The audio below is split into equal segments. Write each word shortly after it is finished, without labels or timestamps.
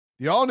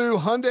The all-new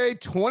Hyundai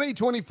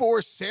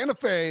 2024 Santa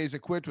Fe is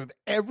equipped with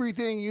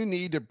everything you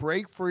need to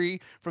break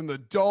free from the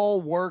dull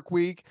work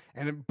week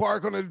and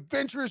embark on an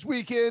adventurous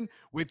weekend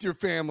with your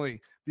family.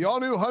 The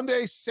all-new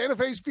Hyundai Santa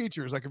Fe's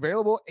features like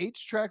available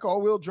H-Track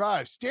all-wheel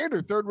drive,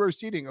 standard third-row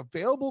seating,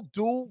 available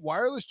dual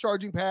wireless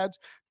charging pads,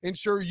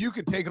 ensure you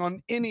can take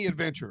on any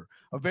adventure.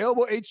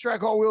 Available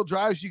H-Track all-wheel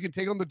drives, you can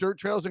take on the dirt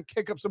trails and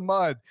kick up some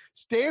mud.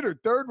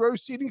 Standard third-row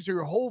seating so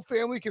your whole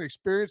family can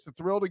experience the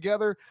thrill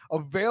together.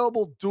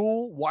 Available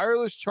dual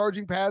wireless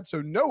charging pads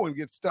so no one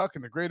gets stuck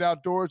in the great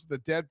outdoors with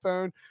a dead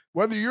phone.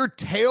 Whether you're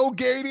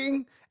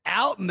tailgating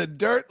out in the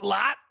dirt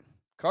lot,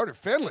 Carter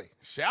Finley,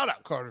 shout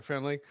out Carter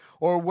Finley,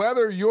 or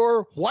whether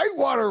you're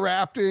whitewater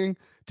rafting,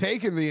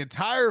 taking the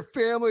entire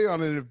family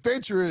on an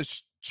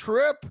adventurous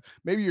trip,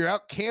 maybe you're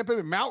out camping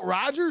in Mount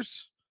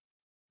Rogers.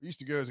 I used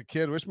to go as a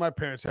kid. Wish my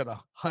parents had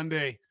a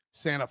Hyundai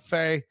Santa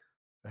Fe.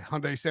 The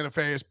Hyundai Santa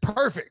Fe is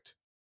perfect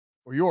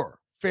for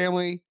your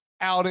family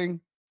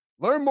outing.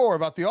 Learn more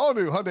about the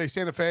all-new Hyundai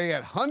Santa Fe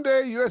at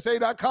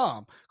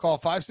HyundaiUSA.com. Call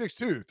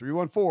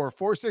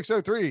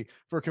 562-314-4603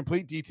 for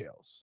complete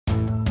details.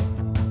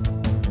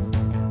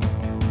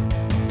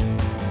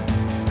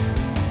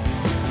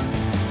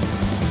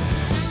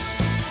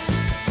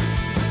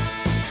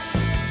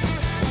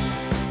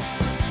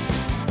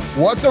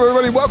 What's up,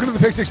 everybody? Welcome to the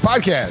Pick Six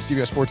Podcast,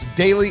 CBS Sports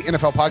Daily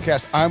NFL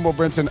Podcast. I'm Will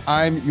Brinson.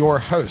 I'm your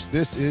host.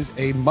 This is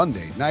a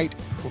Monday Night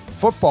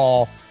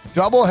Football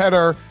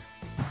doubleheader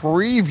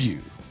preview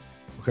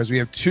because we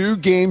have two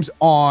games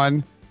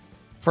on.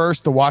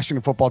 First, the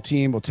Washington football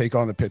team will take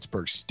on the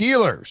Pittsburgh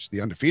Steelers,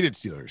 the undefeated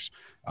Steelers.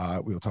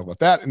 We will talk about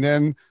that. And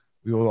then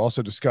we will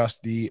also discuss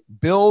the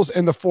Bills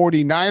and the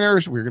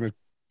 49ers. We're going to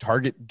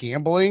target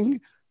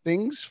gambling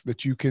things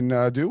that you can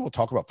do. We'll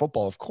talk about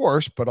football, of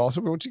course, but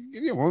also we want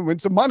to win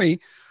some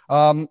money.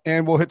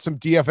 And we'll hit some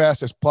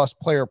DFS as plus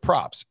player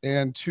props.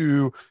 And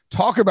to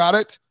talk about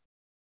it,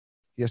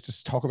 he has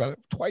to talk about it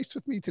twice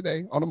with me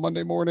today on a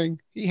Monday morning.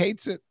 He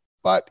hates it,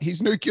 but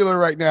he's nuclear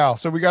right now.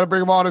 So we got to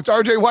bring him on. It's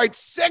RJ White,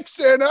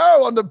 6-0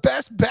 on the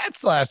best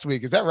bets last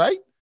week. Is that right?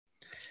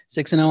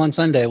 6-0 on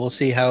Sunday. We'll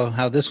see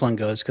how this one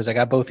goes because I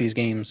got both these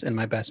games in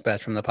my best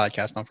bet from the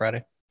podcast on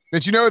Friday.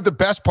 But you know what the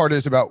best part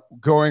is about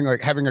going, like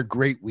having a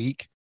great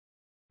week,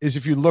 is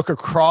if you look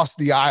across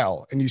the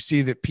aisle and you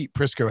see that Pete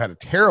Prisco had a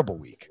terrible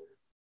week.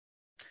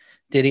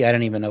 Did he? I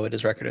don't even know what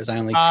his record is. I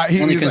only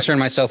concern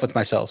myself with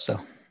myself. So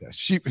yes,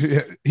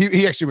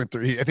 he actually went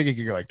through. I think he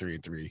could go like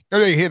 3-3.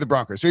 No, he had the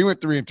Broncos, so he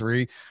went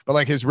 3-3. But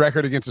like his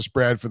record against the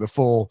spread for the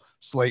full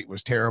slate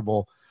was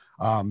terrible.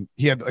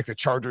 He had like the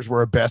Chargers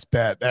were a best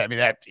bet. I mean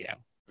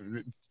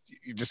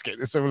you just get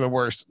some of the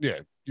worst. Yeah,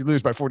 you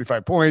lose by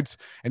 45 points,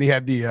 and he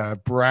had the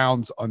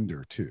Browns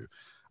under too.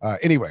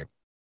 Anyway,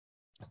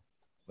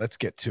 let's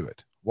get to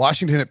it.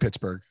 Washington at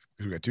Pittsburgh.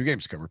 We got two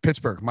games to cover.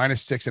 Pittsburgh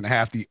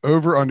 -6.5. The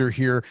over under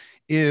here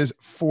is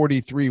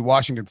 43.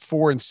 Washington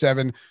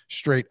 4-7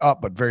 straight up,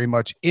 but very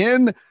much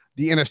in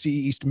the NFC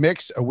East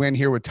mix. A win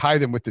here would tie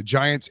them with the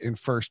Giants in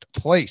first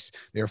place.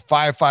 They're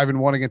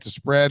 5-5-1 against the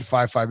spread,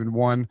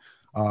 5-5-1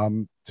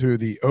 to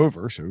the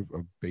over, so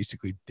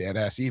basically dead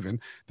ass even.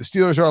 The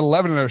Steelers are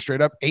 11-0 straight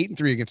up,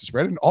 8-3 against the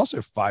spread, and also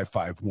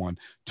 5-5-1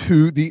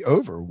 to the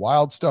over.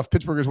 Wild stuff.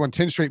 Pittsburgh has won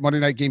 10 straight Monday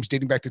night games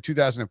dating back to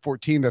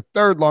 2014, the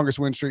third longest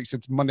win streak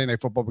since Monday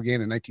Night Football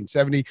began in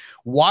 1970.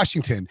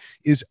 Washington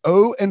is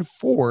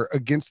 0-4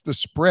 against the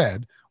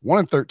spread,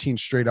 1-13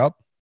 straight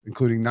up,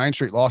 including 9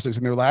 straight losses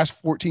in their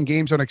last 14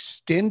 games on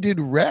extended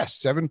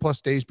rest,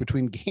 7+ days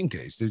between game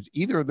days. Does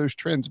either of those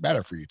trends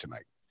matter for you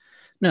tonight?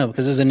 No,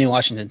 because this is a new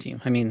Washington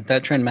team. I mean,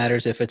 that trend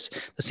matters if it's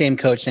the same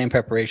coach, same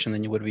preparation,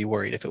 then you would be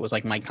worried if it was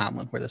like Mike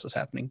Tomlin where this was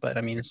happening. But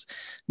I mean, it's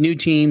new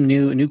team,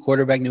 new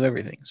quarterback, new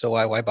everything. So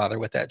why bother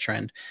with that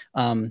trend?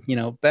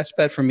 Best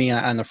bet for me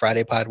on the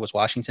Friday pod was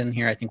Washington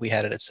here. I think we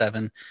had it at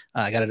 7.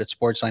 I got it at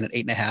Sportsline at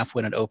 8.5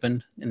 when it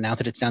opened. And now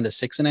that it's down to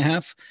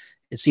 6.5,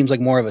 it seems like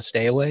more of a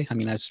stay away. I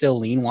mean, I still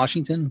lean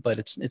Washington, but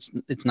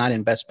it's not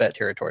in best bet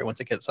territory once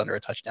it gets under a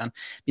touchdown.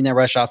 I mean, that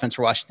rush offense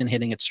for Washington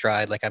hitting its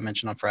stride, like I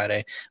mentioned on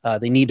Friday.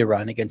 They need to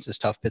run against this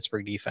tough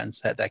Pittsburgh defense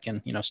that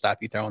can, stop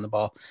you throwing the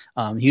ball.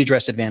 Huge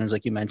rest advantage,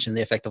 like you mentioned.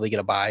 They effectively get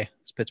a bye.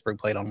 Pittsburgh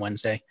played on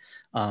Wednesday.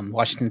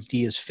 Washington's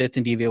D is 5th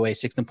in DVOA,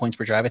 6th in points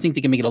per drive. I think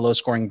they can make it a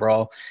low-scoring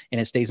brawl,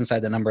 and it stays inside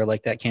the number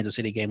like that Kansas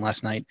City game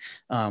last night.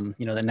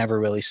 They never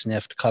really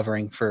sniffed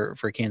covering for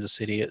Kansas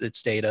City. It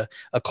stayed a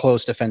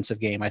close defensive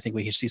game. I think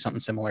we could see something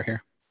similar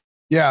here.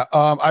 Yeah,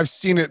 I've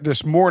seen it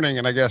this morning,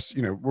 and I guess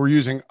we're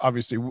using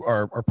obviously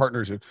our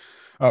partners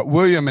at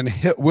William and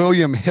Hill.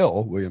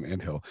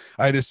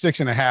 I had a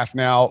 6.5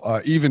 now,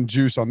 even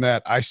juice on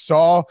that. I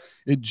saw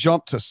it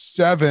jump to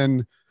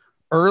 7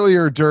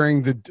 earlier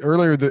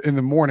in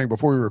the morning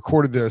before we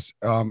recorded this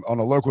on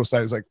a local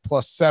site. It's like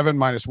 +7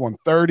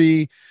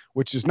 -130,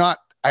 which is not.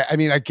 I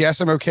mean, I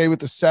guess I'm okay with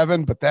the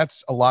 7, but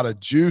that's a lot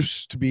of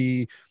juice to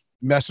be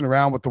messing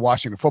around with the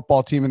Washington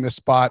football team in this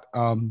spot.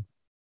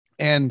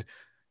 And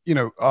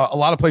a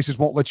lot of places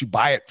won't let you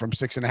buy it from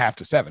 6.5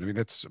 to 7. I mean,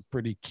 that's a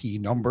pretty key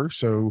number.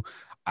 So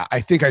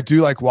I think I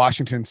do like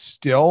Washington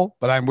still,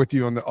 but I'm with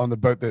you on the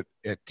boat that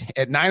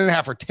at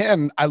 9.5 or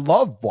 10, I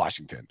love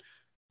Washington.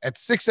 At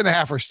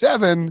 6.5 or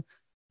 7,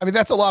 I mean,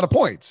 that's a lot of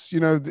points.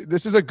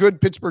 This is a good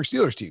Pittsburgh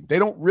Steelers team. They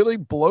don't really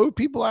blow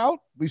people out.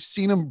 We've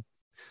seen them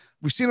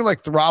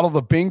like throttle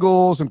the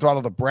Bengals and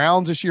throttle the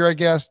Browns this year, I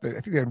guess. I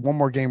think they had one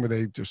more game where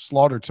they just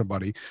slaughtered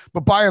somebody.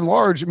 But by and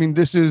large, I mean,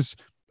 this is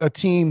a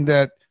team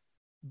that,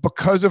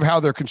 because of how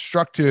they're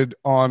constructed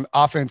on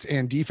offense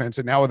and defense,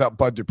 and now without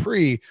Bud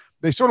Dupree,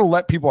 they sort of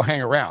let people hang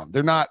around.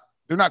 They're not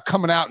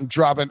coming out and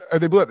dropping. Or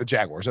they blew out the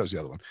Jaguars. That was the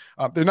other one.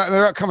 They're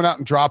not coming out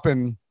and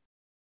dropping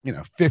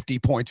 50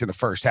 points in the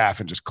first half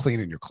and just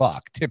cleaning your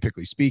clock,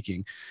 typically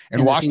speaking.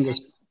 And Washington,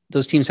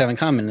 those teams have in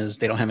common is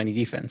they don't have any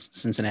defense.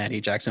 Cincinnati,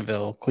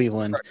 Jacksonville,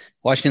 Cleveland, right.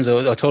 Washington's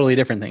a totally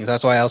different thing.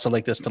 That's why I also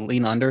like this to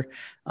lean under.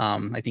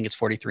 I think it's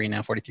 43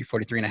 now,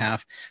 43 and a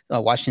half.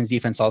 Washington's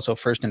defense also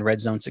first in red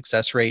zone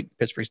success rate.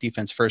 Pittsburgh's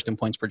defense first in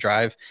points per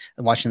drive.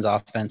 And Washington's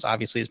offense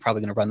obviously is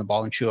probably going to run the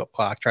ball and chew up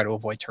clock, try to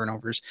avoid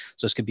turnovers.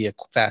 So this could be a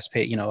fast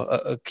pace,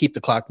 a keep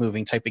the clock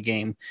moving type of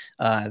game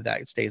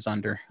that stays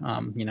under,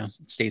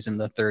 stays in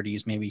the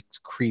 30s, maybe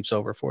creeps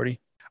over 40.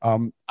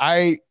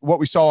 What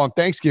we saw on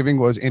Thanksgiving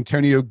was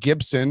Antonio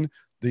Gibson,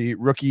 the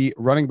rookie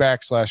running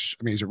back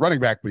he's a running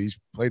back, but he's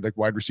played like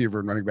wide receiver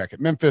and running back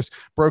at Memphis,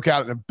 broke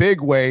out in a big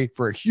way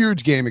for a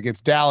huge game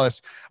against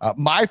Dallas.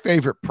 My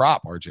favorite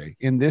prop, RJ,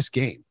 in this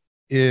game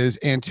is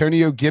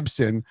Antonio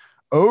Gibson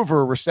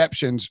over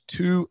receptions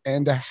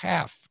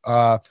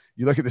 2.5.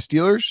 You look at the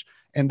Steelers,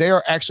 and they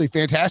are actually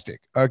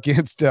fantastic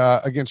against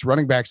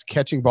running backs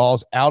catching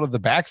balls out of the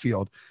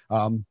backfield.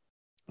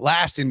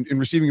 Last in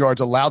receiving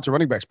yards allowed to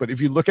running backs. But if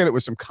you look at it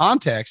with some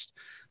context,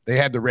 they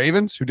had the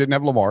Ravens, who didn't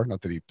have Lamar, not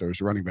that he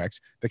throws running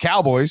backs, the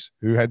Cowboys,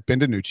 who had Ben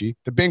DiNucci,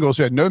 the Bengals,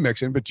 who had no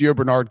Mixon, but Gio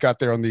Bernard got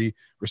there on the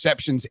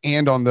receptions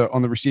and on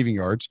the receiving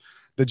yards,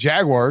 the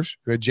Jaguars,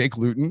 who had Jake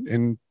Luton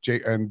and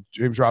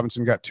James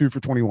Robinson, got 2 for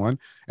 21,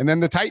 and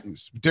then the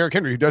Titans, Derrick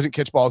Henry, who doesn't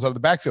catch balls out of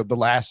the backfield the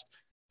last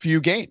few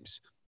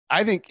games.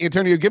 I think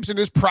Antonio Gibson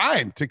is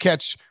primed to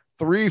catch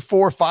 3,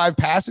 4, 5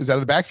 passes out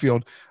of the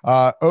backfield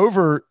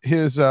over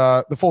his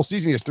the full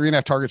season. He has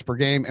 3.5 targets per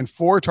game and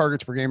 4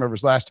 targets per game over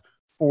his last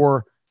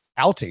 4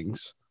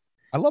 outings.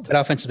 I love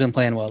that. Offense has been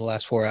playing well the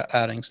last 4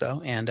 outings,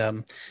 though. And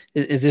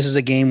if this is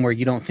a game where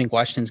you don't think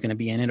Washington's going to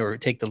be in it or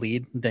take the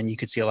lead, then you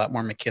could see a lot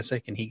more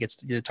McKissick, and he gets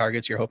the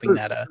targets you're hoping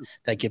that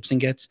Gibson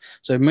gets.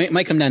 So it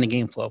might come down to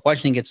game flow. If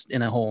Washington gets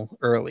in a hole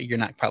early, you're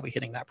not probably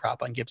hitting that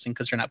prop on Gibson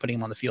because you're not putting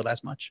him on the field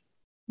as much.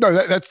 No,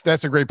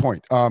 that's a great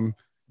point.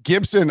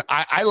 Gibson,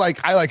 I like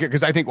it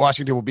because I think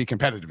Washington will be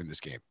competitive in this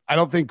game. I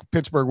don't think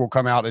Pittsburgh will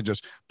come out and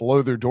just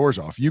blow their doors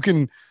off. You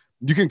can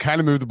kind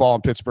of move the ball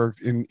in Pittsburgh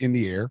in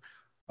the air.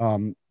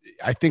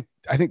 I think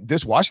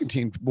this Washington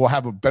team will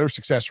have a better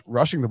success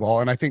rushing the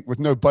ball, and I think with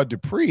no Bud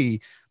Dupree,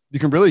 you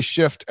can really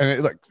shift.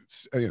 And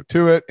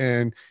Tuitt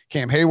and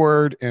Cam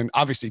Hayward and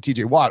obviously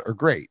TJ Watt are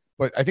great,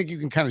 but I think you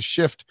can kind of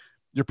shift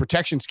your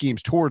protection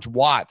schemes towards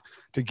Watt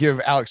to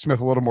give Alex Smith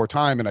a little more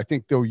time. And I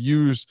think they'll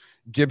use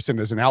Gibson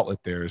as an outlet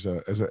there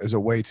as a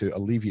way to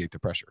alleviate the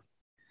pressure.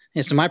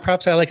 Yeah, so my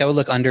props I would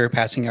look under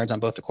passing yards on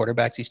both the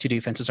quarterbacks. These two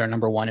defenses are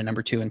number 1 and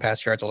number 2 in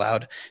pass yards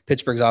allowed.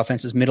 Pittsburgh's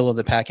offense is middle of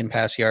the pack in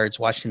pass yards.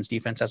 Washington's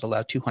defense has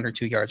allowed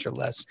 202 yards or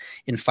less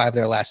in 5 of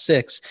their last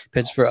 6.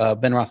 Pittsburgh,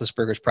 Ben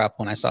Roethlisberger's prop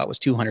when I saw it was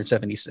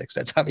 276.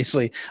 That's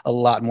obviously a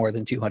lot more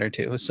than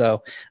 202.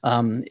 So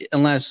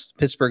unless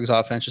Pittsburgh's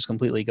offense just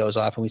completely goes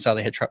off, and we saw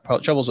they had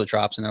troubles with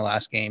drops in their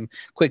last game,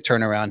 quick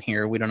turnaround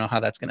here. We don't know how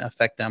that's going to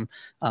affect them.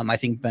 I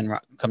think Ben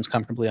comes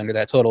comfortably under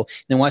that total.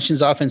 Then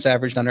Washington's offense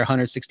averaged under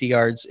 160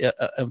 yards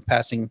of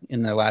passing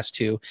in their last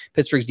 2.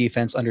 Pittsburgh's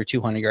defense under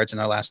 200 yards in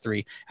their last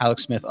 3.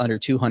 Alex Smith under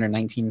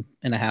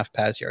 219.5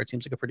 pass yards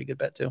seems like a pretty good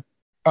bet too.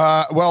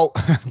 Well,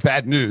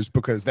 bad news,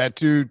 because that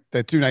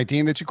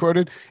 219 that you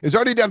quoted is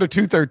already down to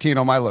 213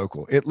 on my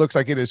local. It looks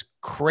like it is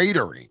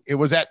cratering. It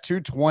was at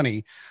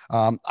 220.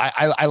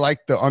 I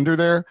like the under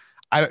there.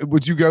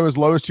 Would you go as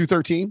low as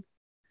 213?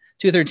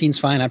 213 is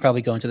fine. I'd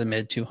probably go into the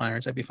mid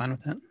 200s. I'd be fine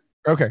with that.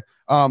 Okay.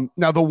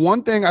 Now the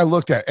one thing I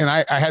looked at, and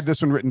I had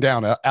this one written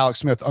down, Alex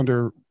Smith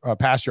under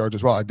pass yards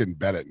as well. I didn't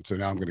bet it, and so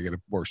now I'm going to get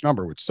a worse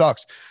number, which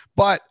sucks.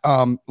 But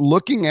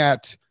looking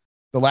at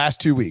the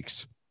last 2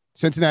 weeks,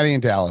 Cincinnati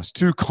and Dallas,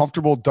 2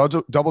 comfortable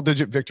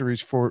double-digit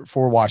victories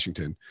for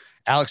Washington.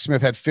 Alex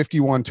Smith had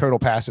 51 total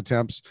pass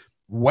attempts,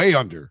 way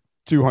under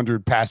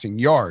 200 passing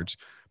yards,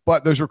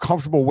 but those were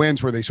comfortable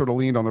wins where they sort of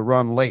leaned on the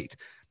run late.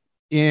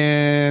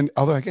 And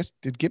although I guess,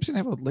 did Gibson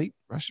have a late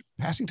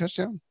passing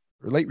touchdown?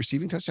 Or late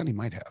receiving touchdown? He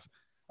might have.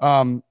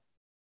 On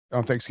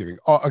Thanksgiving.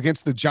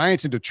 Against the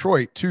Giants in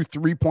Detroit, 2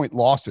 3-point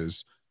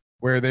losses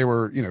where they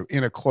were,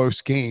 in a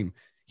close game.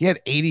 He had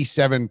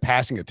 87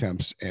 passing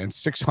attempts and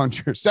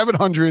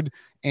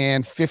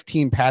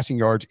 715 passing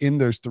yards in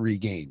those 3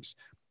 games.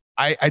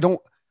 I don't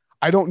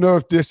know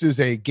if this is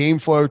a game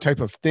flow type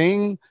of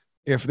thing,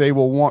 if they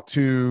will want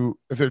to,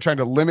 if they're trying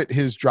to limit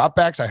his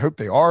dropbacks. I hope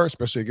they are,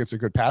 especially against a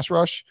good pass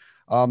rush.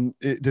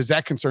 Does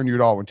that concern you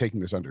at all when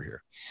taking this under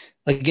here?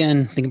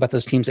 Again, think about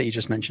those teams that you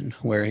just mentioned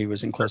where he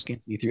was in close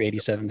games. He threw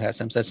 87 pass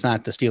attempts. That's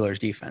not the Steelers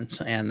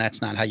defense. And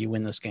that's not how you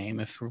win this game.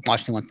 If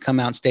Washington wants to come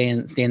out and stay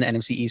in the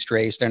NFC East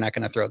race, they're not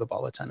going to throw the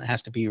ball a ton. It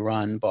has to be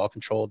run, ball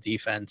control,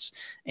 defense,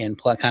 and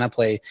kind of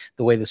play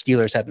the way the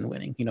Steelers have been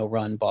winning,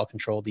 run, ball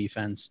control,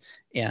 defense,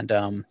 and,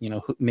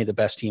 who made the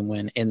best team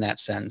win in that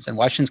sense. And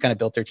Washington's kind of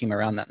built their team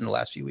around that in the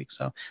last few weeks.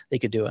 So they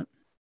could do it.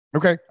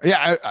 Okay.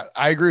 Yeah,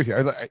 I agree with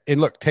you.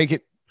 And look, take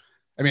it.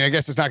 I mean, I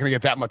guess it's not going to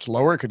get that much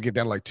lower. It could get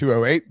down to like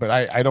 208, but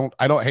I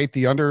don't hate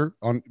the under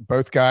on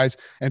both guys.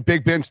 And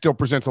Big Ben still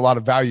presents a lot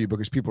of value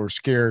because people are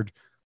scared.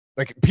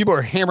 Like people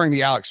are hammering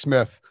the Alex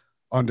Smith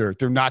under.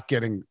 They're not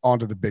getting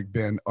onto the Big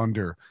Ben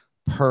under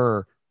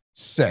per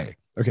se.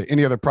 Okay.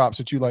 Any other props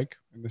that you like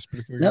in this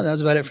particular game? No, that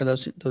was about it for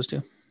those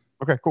two.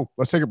 Okay, cool.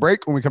 Let's take a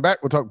break. When we come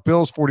back, we'll talk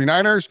Bills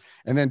 49ers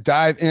and then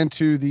dive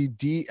into the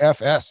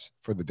DFS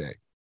for the day.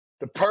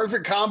 The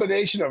perfect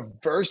combination of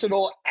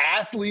versatile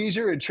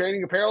athleisure and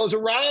training apparel has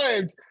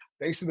arrived.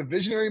 Thanks to the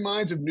visionary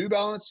minds of New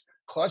Balance,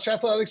 Clutch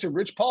Athletics, and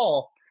Rich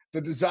Paul,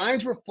 the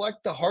designs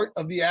reflect the heart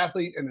of the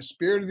athlete and the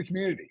spirit of the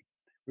community.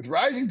 With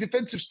rising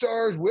defensive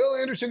stars Will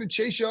Anderson and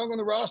Chase Young on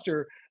the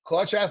roster,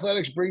 Clutch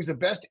Athletics brings the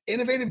best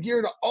innovative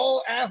gear to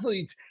all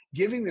athletes,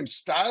 giving them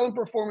style and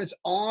performance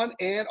on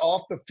and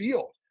off the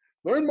field.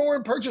 Learn more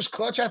and purchase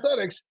Clutch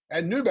Athletics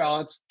at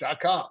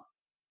newbalance.com.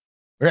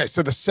 Okay,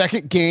 so the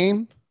second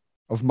game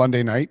of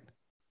Monday night,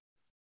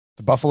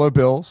 the Buffalo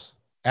Bills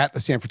at the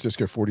San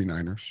Francisco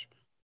 49ers,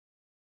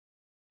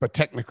 but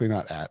technically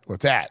not at. Well,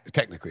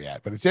 technically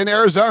at, but it's in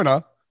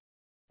Arizona.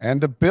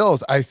 And the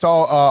Bills, I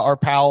saw our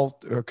pal,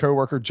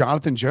 coworker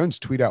Jonathan Jones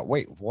tweet out,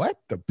 wait, what?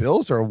 The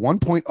Bills are a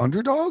 1-point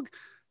underdog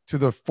to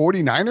the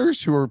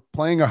 49ers who are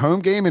playing a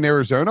home game in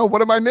Arizona?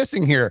 What am I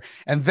missing here?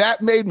 And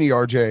that made me,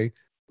 RJ,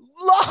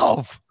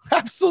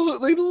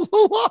 absolutely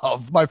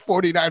love my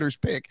 49ers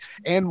pick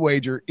and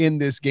wager in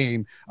this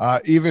game.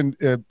 Even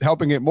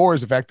helping it more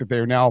is the fact that they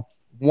are now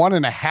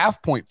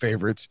 1.5-point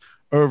favorites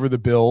over the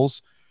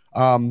Bills.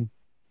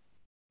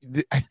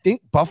 I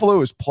think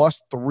Buffalo is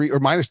 +3 or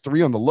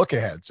 -3 on the look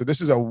ahead. So this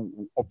is a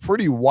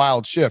pretty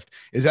wild shift.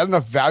 Is that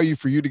enough value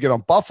for you to get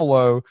on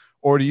Buffalo?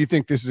 Or do you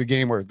think this is a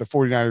game where the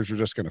 49ers are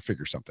just going to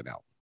figure something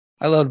out?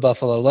 I loved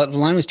Buffalo. The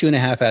line was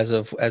 2.5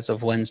 as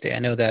of Wednesday. I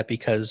know that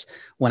because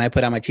when I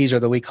put out my teaser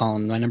of the week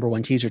column, my number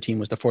one teaser team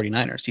was the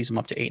 49ers. Tease them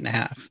up to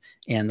 8.5.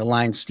 And the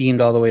line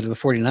steamed all the way to the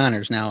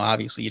 49ers. Now,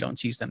 obviously, you don't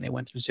tease them. They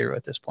went through 0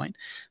 at this point.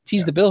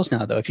 Tease the Bills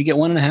now, though. If you get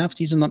 1.5,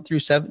 tease them up through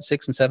 7,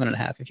 6, and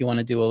 7.5. If you want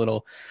to do a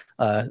little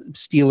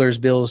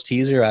Steelers-Bills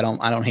teaser, I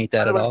don't hate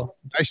that at all.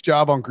 Nice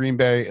job on Green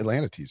Bay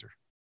Atlanta teaser.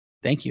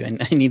 Thank you.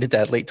 And I needed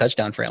that late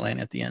touchdown for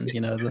Atlanta at the end.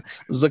 It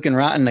was looking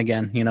rotten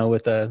again,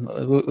 with it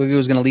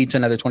was going to lead to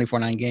another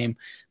 24-9 game,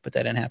 but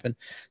that didn't happen.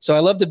 So I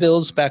love the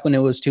Bills back when it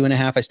was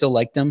 2.5. I still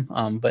liked them.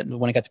 But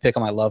when I got to pick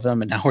them, I love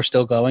them. And now we're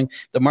still going.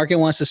 The market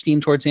wants to steam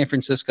towards San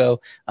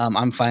Francisco.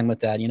 I'm fine with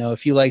that.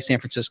 If you like San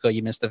Francisco,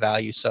 you miss the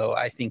value. So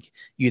I think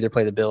you either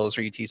play the Bills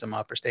or you tease them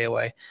up or stay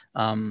away.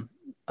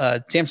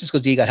 San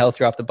Francisco's D got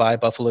healthy off the bye.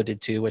 Buffalo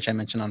did too, which I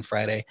mentioned on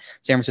Friday.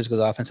 San Francisco's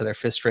offense had their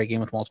 5th straight game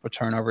with multiple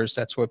turnovers.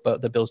 That's what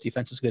the Bills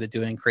defense is good at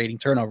doing, creating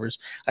turnovers.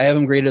 I have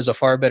them graded as a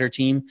far better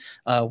team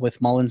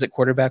with Mullins at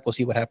quarterback. We'll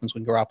see what happens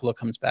when Garoppolo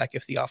comes back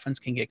if the offense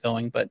can get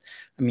going. But,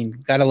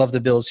 gotta love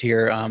the Bills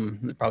here.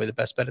 Probably the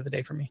best bet of the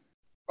day for me.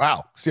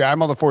 Wow. See,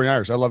 I'm on the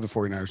 49ers. I love the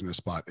 49ers in this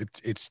spot.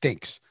 It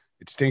stinks.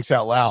 It stinks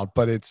out loud,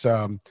 but it's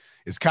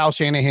Kyle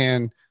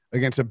Shanahan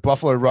against a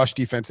Buffalo rush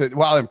defense that,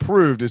 while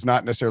improved, is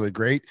not necessarily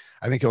great.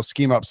 I think he'll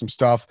scheme up some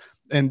stuff.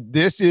 And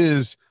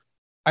it's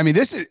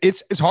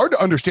hard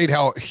to understate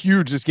how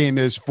huge this game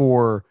is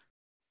for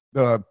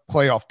the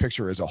playoff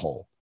picture as a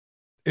whole.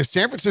 If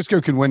San Francisco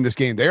can win this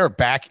game, they are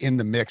back in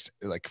the mix,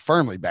 like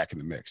firmly back in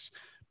the mix.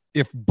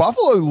 If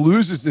Buffalo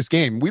loses this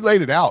game, we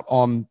laid it out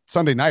on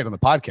Sunday night on the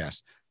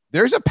podcast.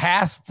 There's a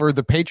path for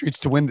the Patriots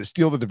to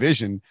steal the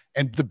division,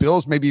 and the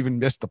Bills maybe even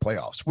miss the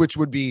playoffs, which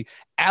would be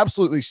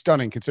absolutely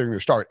stunning considering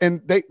their start.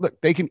 And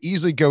they can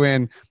easily go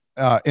in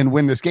and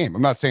win this game.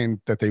 I'm not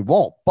saying that they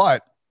won't,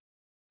 but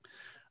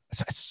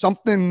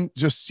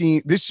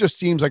this just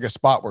seems like a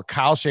spot where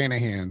Kyle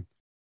Shanahan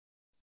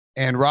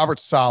and Robert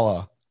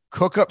Saleh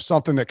cook up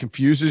something that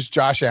confuses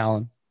Josh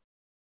Allen,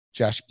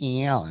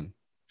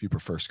 if you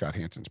prefer Scott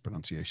Hansen's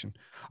pronunciation.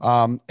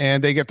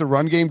 And they get the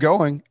run game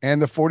going,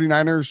 and the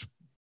 49ers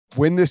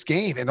win this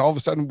game. And all of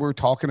a sudden we're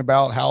talking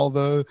about how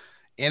the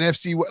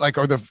NFC,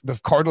 or the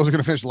Cardinals are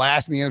going to finish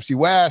last in the NFC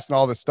West and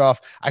all this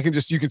stuff.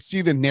 You can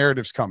see the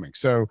narratives coming.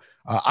 So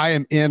I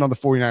am in on the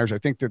 49ers. I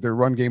think that their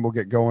run game will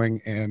get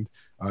going, and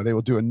they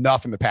will do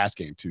enough in the pass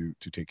game to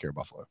take care of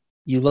Buffalo.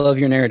 You love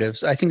your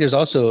narratives. I think there's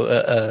also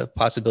a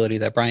possibility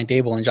that Brian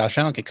Dable and Josh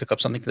Allen could cook up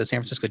something for the San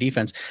Francisco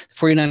defense. The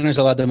 49ers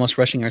allowed the most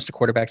rushing yards to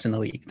quarterbacks in the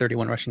league,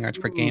 31 rushing yards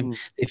per game.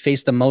 They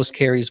faced the most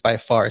carries by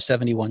far,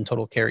 71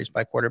 total carries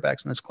by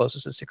quarterbacks, and that's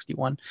closest to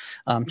 61.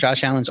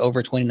 Josh Allen's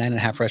over 29 and a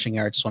half rushing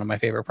yards is one of my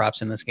favorite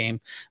props in this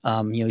game.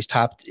 He's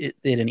topped it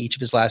in each of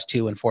his last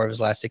 2 and 4 of his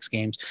last 6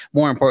 games.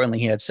 More importantly,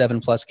 he had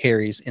 7+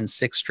 carries in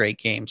 6 straight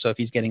games. So if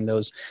he's getting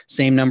those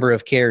same number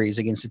of carries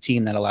against a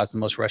team that allows the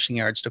most rushing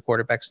yards to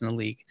quarterbacks in the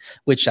league,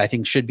 which I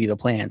think should be the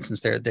plan since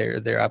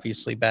they're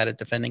obviously bad at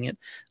defending it,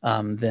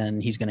 then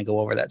he's going to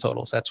go over that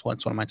total. So that's one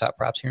of my top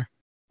props here.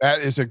 That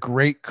is a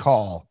great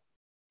call.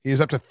 He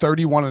is up to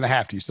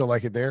 31.5. Do you still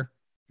like it there?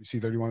 You see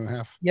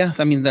 31.5? Yeah,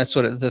 I mean, that's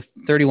what the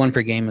 31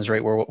 per game is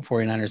right where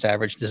 49ers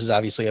average. This is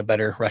obviously a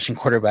better rushing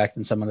quarterback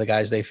than some of the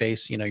guys they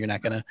face. You're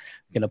not going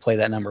to play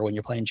that number when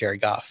you're playing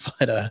Jared Goff,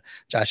 but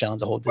Josh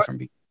Allen's a whole different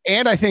beat.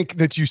 And I think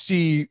that you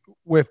see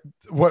with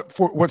what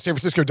San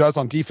Francisco does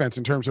on defense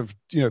in terms of,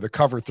 the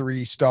cover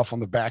 3 stuff on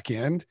the back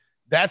end,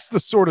 that's the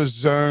sort of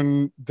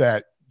zone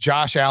that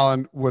Josh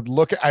Allen would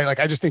look at.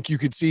 I just think you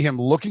could see him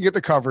looking at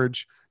the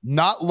coverage,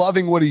 not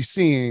loving what he's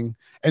seeing,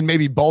 and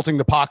maybe bolting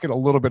the pocket a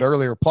little bit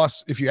earlier.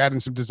 Plus, if you add in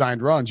some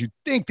designed runs, you'd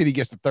think that he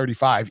gets to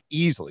 35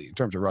 easily in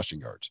terms of rushing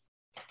yards.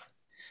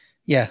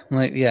 Yeah,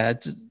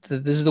 this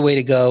is the way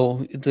to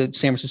go. The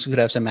San Francisco could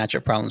have some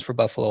matchup problems for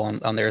Buffalo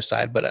on their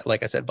side, but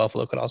like I said,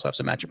 Buffalo could also have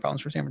some matchup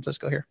problems for San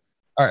Francisco here.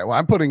 All right, well,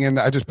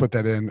 I just put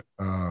that in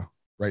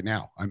right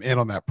now. I'm in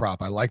on that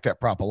prop. I like that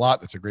prop a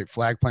lot. That's a great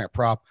flag plant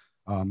prop.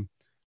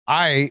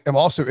 I am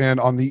also in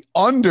on the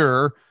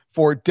under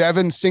for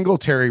Devin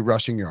Singletary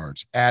rushing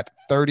yards at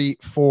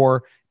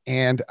 34.5.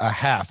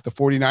 The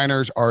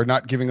 49ers are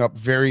not giving up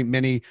very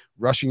many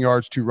rushing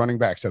yards to running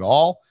backs at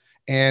all.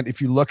 And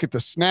if you look at the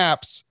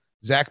snaps,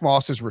 Zach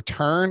Moss's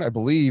return, I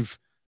believe,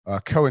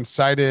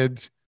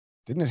 coincided.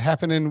 Didn't it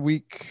happen in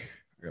week?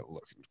 I gotta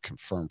look and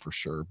confirm for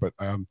sure. But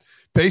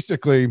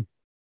basically,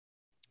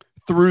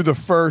 through the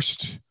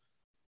first,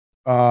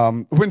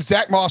 when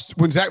Zach Moss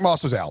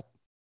was out,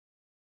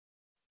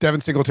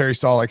 Devin Singletary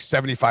saw like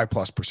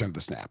 75+% of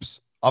the snaps,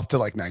 up to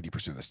like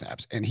 90% of the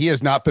snaps, and he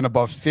has not been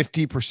above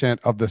 50%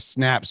 of the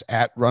snaps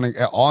at running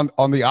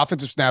on the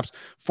offensive snaps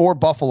for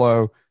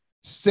Buffalo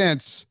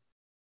since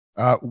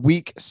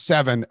week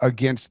 7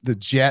 against the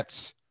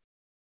Jets.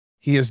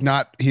 He has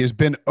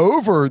been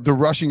over the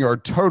rushing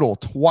yard total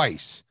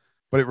twice,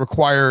 but it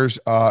requires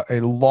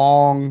a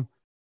long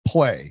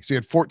play. So he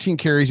had 14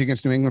 carries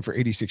against New England for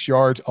 86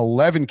 yards,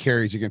 11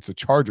 carries against the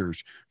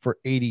Chargers for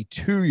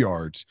 82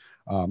 yards.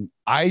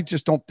 I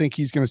just don't think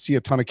he's going to see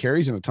a ton of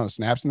carries and a ton of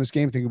snaps in this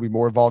game. I think he'll be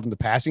more involved in the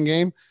passing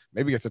game.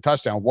 Maybe gets a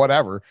touchdown,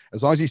 whatever.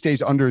 As long as he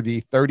stays under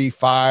the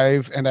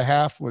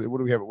 35.5. What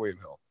do we have at William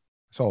Hill?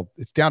 So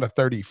it's down to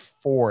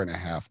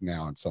 34.5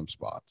 now in some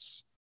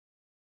spots.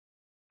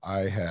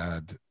 I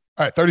had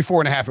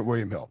 34.5 at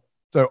William Hill.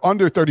 So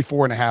under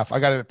 34.5. I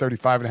got it at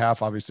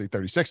 35.5. Obviously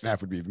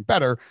 36.5 would be even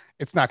better.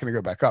 It's not going to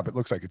go back up. It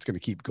looks like it's going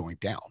to keep going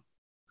down.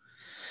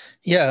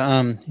 Yeah.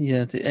 And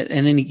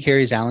any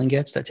carries Allen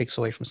gets, that takes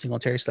away from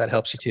Singletary, so that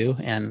helps you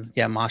too. And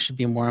yeah, Moss should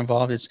be more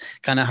involved. It's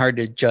kind of hard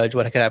to judge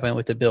what could happen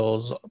with the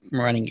Bills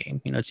running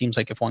game. It seems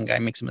like if one guy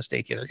makes a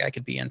mistake, the other guy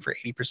could be in for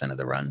 80% of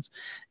the runs.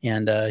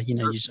 And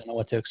you just don't know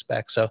what to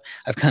expect. So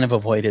I've kind of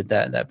avoided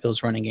that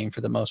Bills running game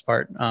for the most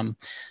part.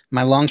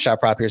 My long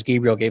shot prop here is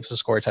Gabriel gave us a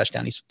score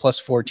touchdown. He's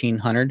plus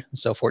 1,400,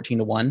 so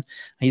 14-1.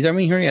 He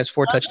has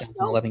 4 touchdowns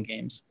in 11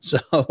 games.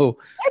 So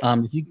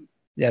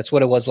that's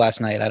what it was last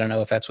night. I don't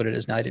know if that's what it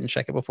is now. I didn't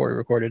check it before we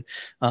recorded.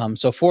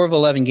 So 4 of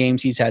 11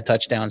 games he's had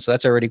touchdowns. So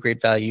that's already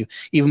great value,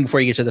 even before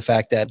you get to the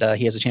fact that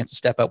he has a chance to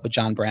step up with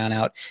John Brown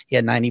out. He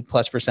had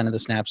 90+% of the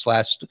snaps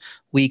last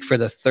week for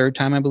the 3rd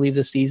time, I believe,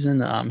 this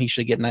season. He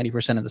should get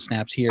 90% of the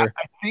snaps here.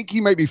 I think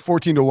he might be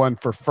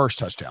 14-1 for first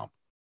touchdown.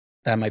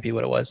 That might be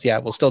what it was. Yeah,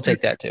 we'll still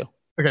take that too.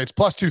 Okay, it's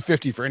plus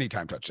 250 for any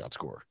time touchdown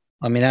score.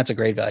 I mean, that's a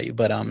great value,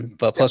 but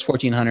plus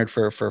 1,400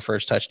 for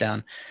first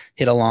touchdown,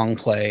 hit a long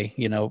play,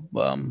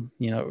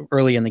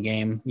 early in the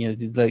game,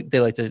 they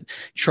like to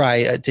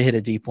try to hit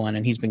a deep one,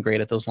 and he's been great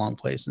at those long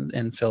plays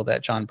and fill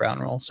that John Brown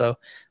role. So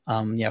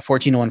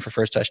 14-1 for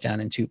first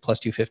touchdown and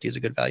plus 250 is a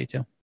good value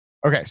too.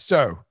 Okay.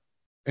 So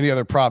any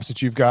other props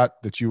that you've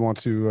got that you want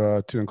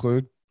to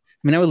include?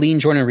 I mean, I would lean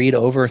Jordan Reed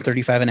over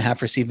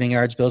 35.5 receiving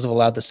yards. Bills have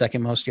allowed the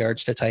 2nd most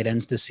yards to tight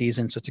ends this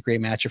season, so it's a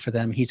great matchup for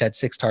them. He's had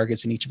 6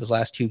 targets in each of his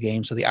last 2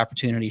 games, so the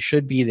opportunity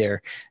should be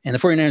there. And the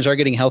 49ers are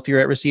getting healthier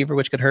at receiver,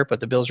 which could hurt, but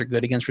the Bills are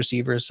good against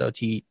receivers, so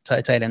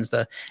tight ends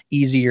the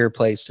easier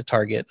place to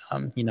target,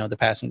 the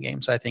passing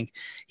game. So I think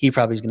he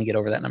probably is going to get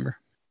over that number.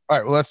 All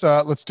right,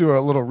 well, let's do a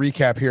little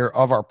recap here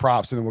of our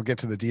props, and then we'll get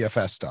to the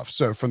DFS stuff.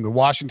 So from the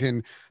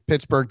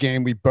Washington-Pittsburgh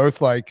game, we both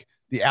like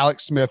the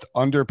Alex Smith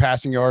under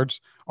passing yards.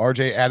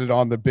 RJ added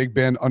on the Big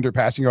Ben under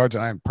passing yards,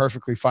 and I'm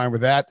perfectly fine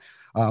with that.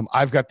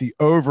 I've got the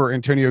over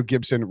Antonio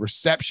Gibson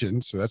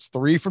reception. So that's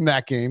 3 from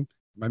that game.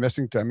 Am I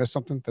missing? Did I miss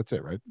something? That's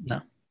it, right?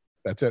 No.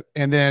 That's it.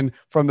 And then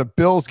from the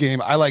Bills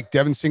game, I like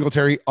Devin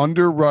Singletary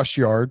under rush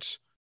yards.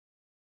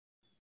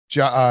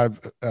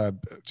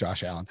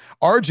 Josh Allen.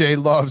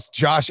 RJ loves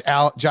Josh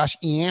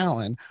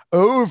Allen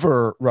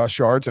over rush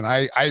yards, and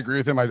I agree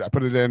with him. I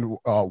put it in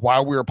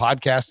while we were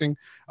podcasting,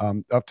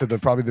 up to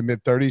probably the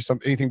mid 30s,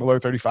 anything below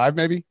 35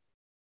 maybe.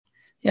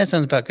 Yeah,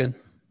 sounds about good.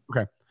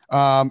 Okay.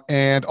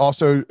 And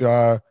also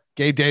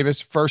Gabe Davis,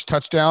 first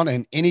touchdown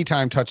and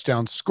anytime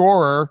touchdown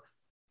scorer.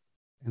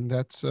 And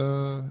that's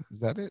is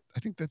that it? I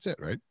think that's it,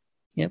 right?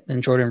 Yep.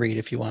 And Jordan Reed,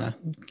 if you want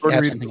to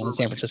have something on the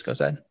San Francisco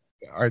side.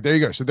 All right, there you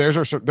go. So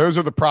those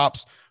are the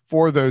props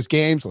for those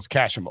games. Let's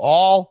cash them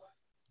all.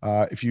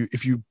 If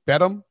you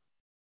bet them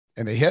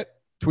and they hit,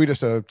 tweet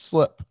us a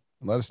slip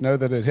and let us know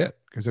that it hit,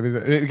 because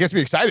it gets me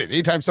excited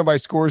anytime somebody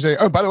scores a.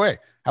 Oh, by the way,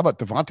 how about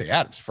Devontae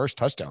Adams, first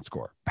touchdown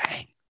score?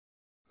 Bang!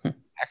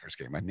 Packers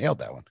game. I nailed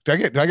that one.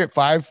 Did I get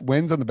 5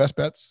 wins on the Best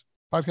Bets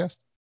podcast?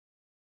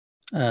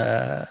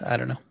 I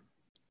don't know.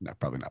 No,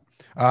 probably not.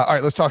 All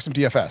right, let's talk some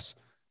DFS.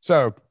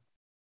 So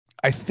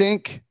I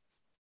think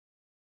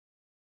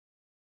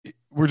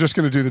we're just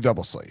going to do the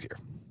double slate here.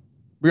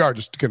 We are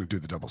just going to do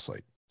the double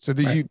slate. So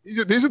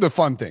these are the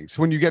fun things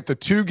when you get the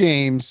 2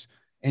 games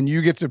and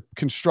you get to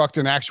construct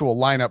an actual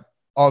lineup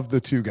of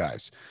the 2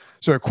 guys.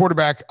 So at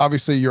quarterback,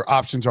 obviously your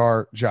options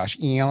are Josh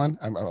Allen.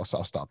 I'll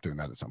stop doing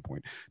that at some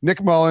point.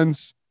 Nick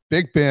Mullins,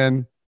 Big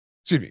Ben,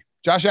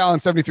 Josh Allen,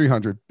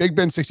 7,300, Big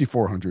Ben,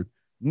 6,400,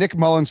 Nick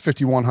Mullins,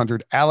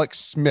 5,100, Alex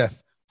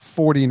Smith,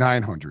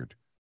 4,900.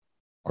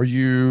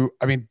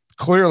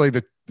 Clearly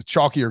the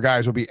chalkier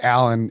guys will be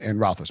Allen and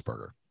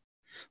Roethlisberger.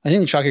 I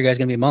think the chalkier guy is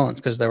going to be Mullins,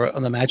 because the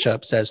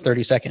matchup says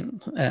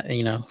 32nd,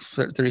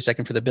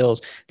 32nd for the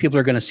Bills. People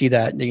are going to see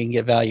that. They can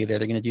get value there.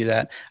 They're going to do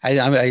that.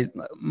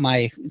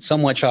 My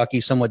somewhat chalky,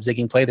 somewhat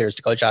zigging play there is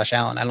to go Josh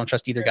Allen. I don't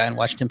trust either guy in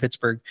Washington,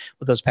 Pittsburgh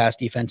with those pass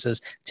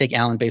defenses. Take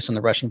Allen based on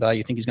the rushing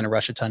value. I think he's going to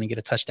rush a ton and get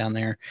a touchdown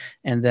there.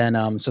 And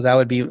then, so that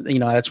would be,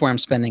 that's where I'm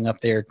spending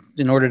up there.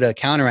 In order to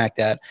counteract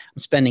that,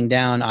 I'm spending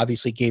down,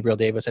 obviously, Gabriel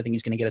Davis. I think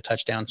he's going to get a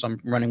touchdown. So I'm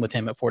running with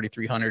him at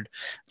 4,300.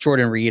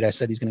 Jordan Reed, I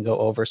said he's going to go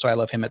over. So I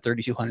love him at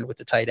 3,200 with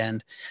the tight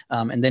end.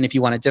 And then if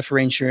you want to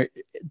differentiate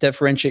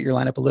your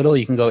lineup a little,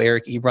 you can go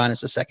Eric Ebron as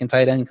the second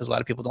tight end, because a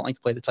lot of people don't like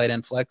to play the tight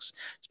end flex,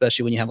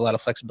 especially when you have a lot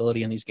of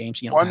flexibility in these games.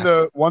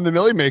 Won the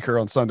Millie Maker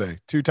on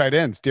Sunday. 2 tight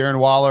ends, Darren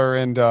Waller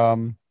and I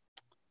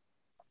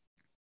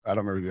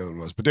don't remember who the other one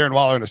was, but Darren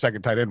Waller and a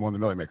second tight end won the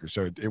Millie Maker.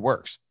 So it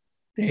works.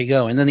 There you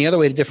go. And then the other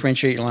way to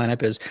differentiate your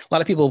lineup is a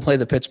lot of people play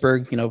the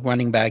Pittsburgh,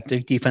 running back, the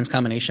defense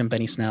combination,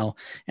 Benny Snell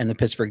and the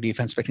Pittsburgh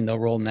defense, expecting they'll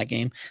roll in that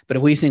game. But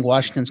if we think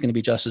Washington's going to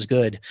be just as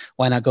good,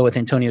 why not go with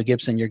Antonio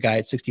Gibson, your guy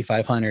at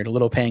 6,500, a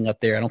little paying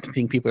up there. I don't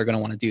think people are going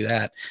to want to do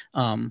that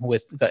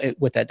with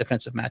that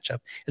defensive matchup.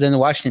 And then the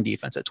Washington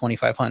defense at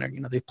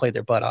 2,500, they've played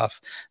their butt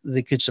off.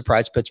 They could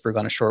surprise Pittsburgh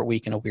on a short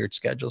week and a weird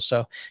schedule.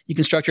 So you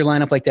can structure your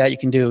lineup like that. You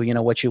can do,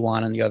 what you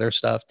want on the other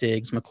stuff,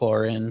 Diggs,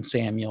 McLaurin,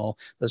 Samuel,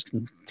 those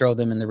can throw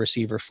them in the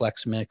receiver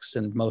flex mix,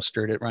 and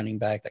Mostert at running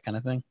back, that kind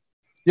of thing.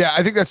 Yeah,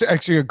 I think that's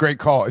actually a great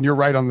call. And you're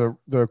right on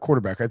the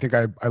quarterback. I think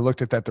I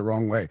looked at that the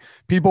wrong way.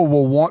 People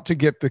will want to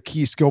get the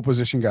key skill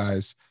position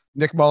guys.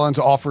 Nick Mullins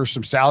offers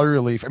some salary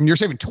relief. You're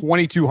saving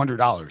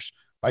 $2,200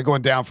 by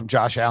going down from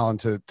Josh Allen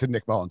to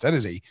Nick Mullins. That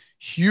is a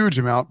huge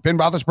amount. Ben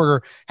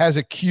Roethlisberger has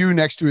a Q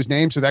next to his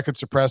name, so that could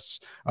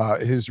suppress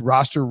his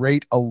roster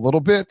rate a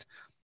little bit.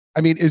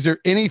 Is there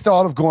any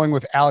thought of going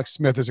with Alex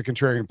Smith as a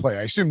contrarian play?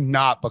 I assume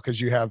not, because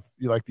you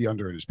like the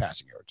under in his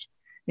passing yards.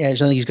 Yeah, I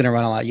don't think he's going to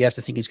run a lot. You have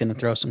to think he's going to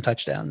throw some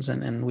touchdowns,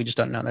 and we just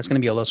don't know. That's going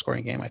to be a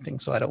low-scoring game, I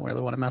think. So I don't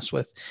really want to mess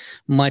with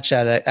much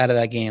out of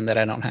that game that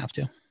I don't have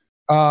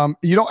to.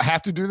 You don't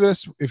have to do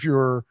this if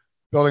you're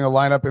building a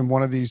lineup in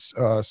one of these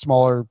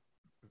smaller,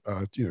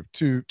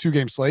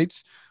 two-game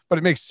slates. But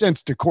it makes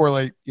sense to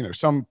correlate,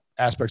 some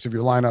aspects of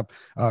your lineup.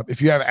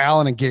 If you have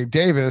Allen and Gabe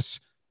Davis,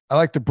 I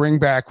like to bring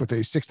back with a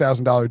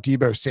 $6,000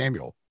 Deebo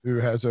Samuel, who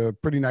has a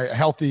pretty nice,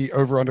 healthy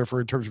over-under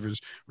in terms of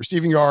his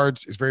receiving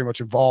yards, is very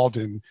much involved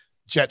in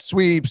jet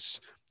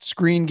sweeps,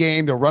 screen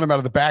game. They'll run him out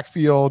of the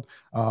backfield.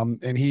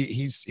 And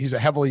he's a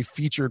heavily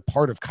featured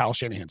part of Kyle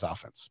Shanahan's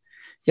offense.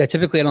 Yeah,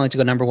 typically I don't like to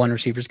go number 1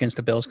 receivers against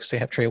the Bills because they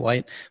have Trey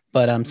White,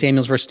 but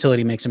Samuel's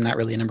versatility makes him not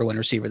really a number 1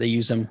 receiver. They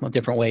use him in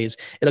different ways.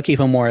 It'll keep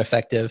him more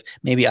effective.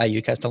 Maybe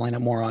Ayuk has to line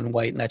up more on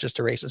White, and that just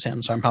erases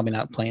him. So I'm probably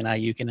not playing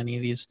Ayuk in any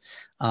of these.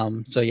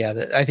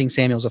 I think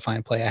Samuel's a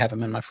fine play. I have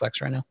him in my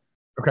flex right now.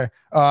 Okay.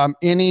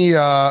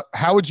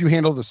 How would you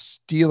handle the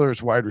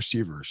Steelers wide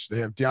receivers? They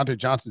have Deontay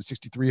Johnson,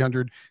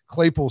 6,300,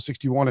 Claypool,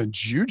 61, and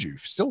Juju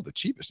still the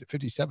cheapest at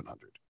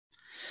 5,700.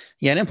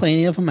 Yeah, I didn't play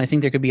any of them. I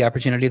think there could be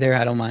opportunity there.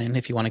 I don't mind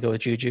if you want to go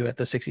with Juju at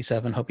the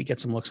 67. Hope he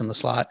gets some looks in the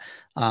slot.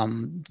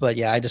 But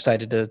yeah, I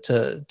decided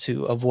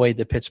to avoid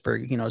the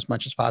Pittsburgh, as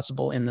much as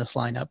possible in this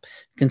lineup,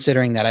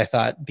 considering that I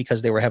thought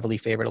because they were heavily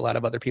favored, a lot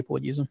of other people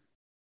would use them.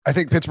 I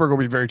think Pittsburgh will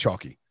be very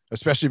chalky,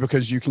 especially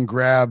because you can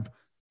grab.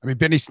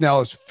 Benny Snell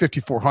is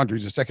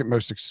 5,400. He's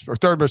the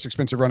third most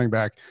expensive running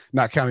back,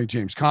 not counting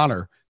James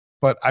Conner.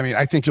 But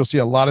I think you'll see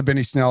a lot of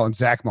Benny Snell and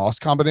Zach Moss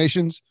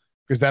combinations,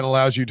 because that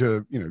allows you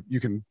to, you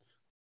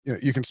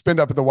can spend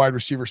up at the wide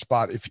receiver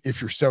spot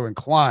if you're so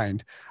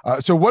inclined.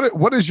 So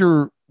what is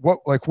your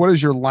what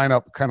does your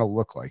lineup kind of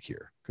look like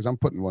here? Because I'm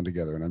putting one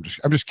together, and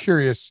I'm just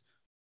curious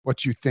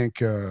what you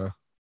think.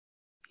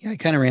 Yeah, I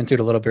kind of ran through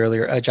it a little bit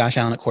earlier. Josh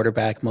Allen at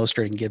quarterback,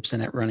 Mostert and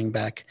Gibson at running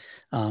back,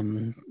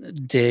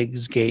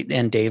 Diggs, Gate,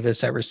 and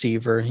Davis at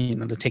receiver,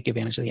 to take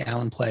advantage of the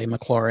Allen play.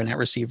 McLaurin at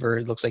receiver.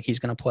 It looks like he's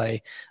going to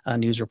play.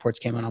 News reports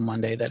came out on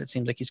Monday that it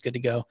seems like he's good to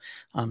go.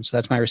 So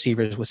that's my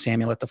receivers with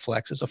Samuel at the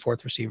flex as a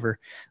fourth receiver.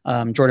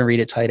 Jordan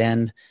Reed at tight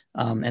end,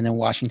 and then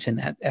Washington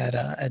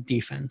at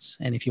defense.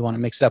 And if you want to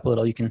mix it up a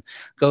little, you can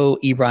go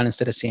Ebron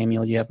instead of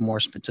Samuel. You have more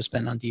to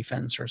spend on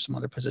defense or some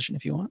other position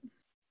if you want.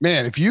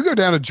 Man, if you go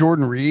down to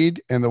Jordan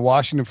Reed and the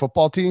Washington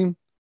football team,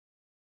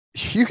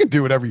 you can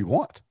do whatever you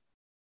want.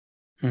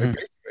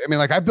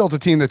 Mm-hmm. I built a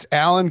team that's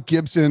Allen,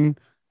 Gibson.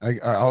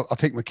 I'll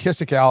take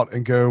McKissick out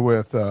and go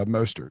with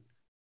Mostert.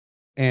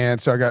 And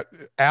so I got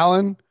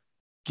Allen,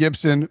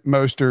 Gibson,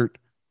 Mostert,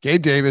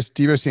 Gabe Davis,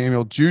 Deebo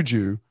Samuel,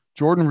 Juju,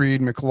 Jordan Reed,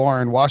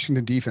 McLaurin,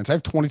 Washington defense. I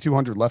have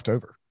 2,200 left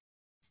over.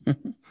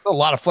 A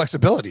lot of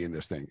flexibility in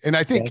this thing. And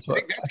I think, I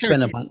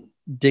spend up on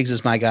Diggs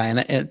is my guy and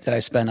that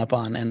I spent up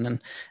on. And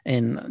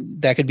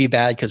that could be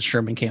bad because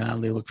Sherman came out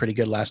and they looked pretty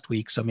good last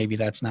week. So maybe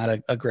that's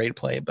not a great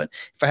play. But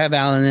if I have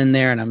Allen in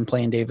there and I'm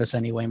playing Davis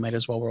anyway, might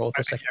as well roll with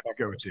the second. I'll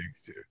go with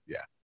Diggs too.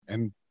 Yeah.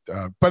 And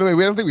by the way,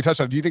 we don't think we touched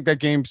on it. Do you think that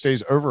game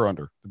stays over or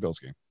under the Bills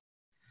game?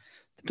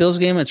 The Bills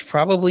game, it's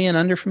probably an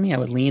under for me. I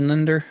would lean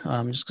under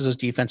just because those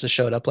defenses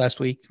showed up last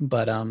week.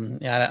 But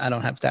I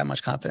don't have that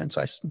much confidence,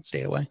 so I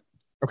stay away.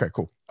 Okay,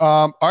 cool.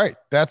 All right.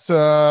 That's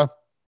it.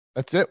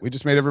 We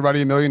just made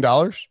everybody $1 million.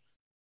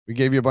 We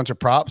gave you a bunch of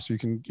props. You'll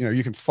be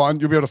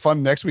able to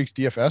fund next week's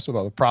DFS with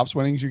all the props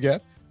winnings you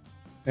get.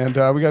 And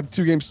we got a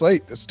 2-game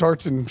slate that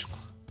starts in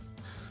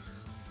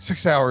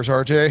 6 hours,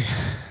 RJ.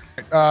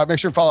 Make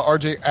sure to follow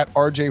RJ at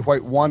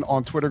RJWhite1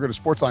 on Twitter. Go to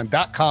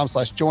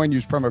sportsline.com/join.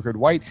 Use promo code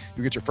WHITE.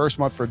 You get your first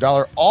month for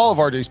 $1. All of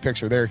RJ's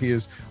picks are there. He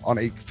is on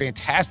a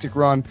fantastic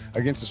run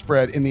against the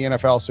spread in the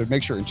NFL. So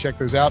make sure and check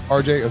those out.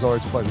 RJ, as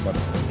always, a pleasure, buddy.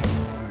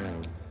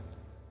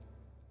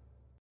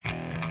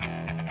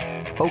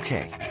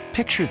 Okay,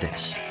 picture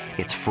this.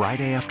 It's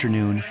Friday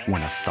afternoon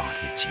when a thought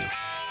hits you.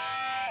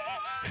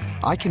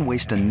 I can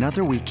waste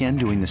another weekend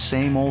doing the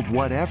same old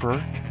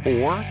whatever,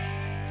 or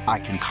I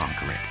can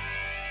conquer it.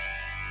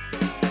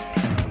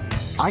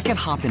 I can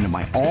hop into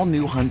my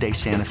all-new Hyundai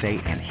Santa Fe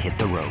and hit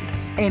the road.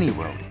 Any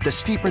road. The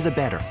steeper, the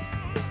better.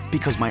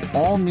 Because my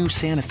all-new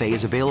Santa Fe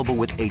is available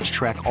with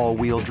H-Track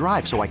all-wheel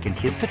drive, so I can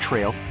hit the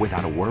trail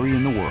without a worry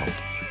in the world.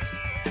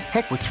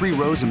 Heck, with 3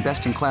 rows and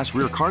best-in-class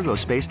rear cargo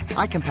space,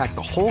 I can pack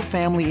the whole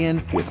family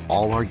in with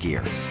all our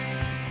gear.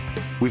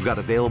 We've got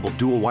available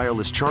dual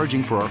wireless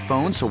charging for our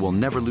phones, so we'll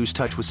never lose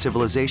touch with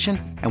civilization,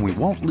 and we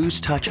won't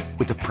lose touch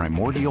with the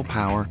primordial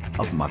power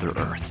of Mother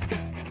Earth.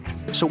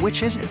 So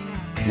which is it?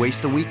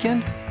 Waste the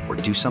weekend or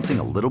do something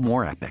a little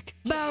more epic?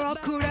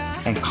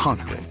 And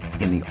conquer it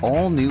in the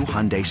all-new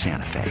Hyundai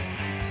Santa Fe.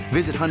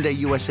 Visit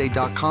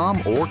HyundaiUSA.com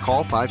or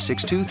call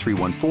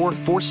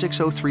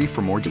 562-314-4603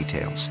 for more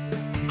details.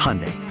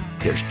 Hyundai,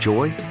 there's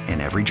joy in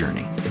every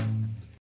journey.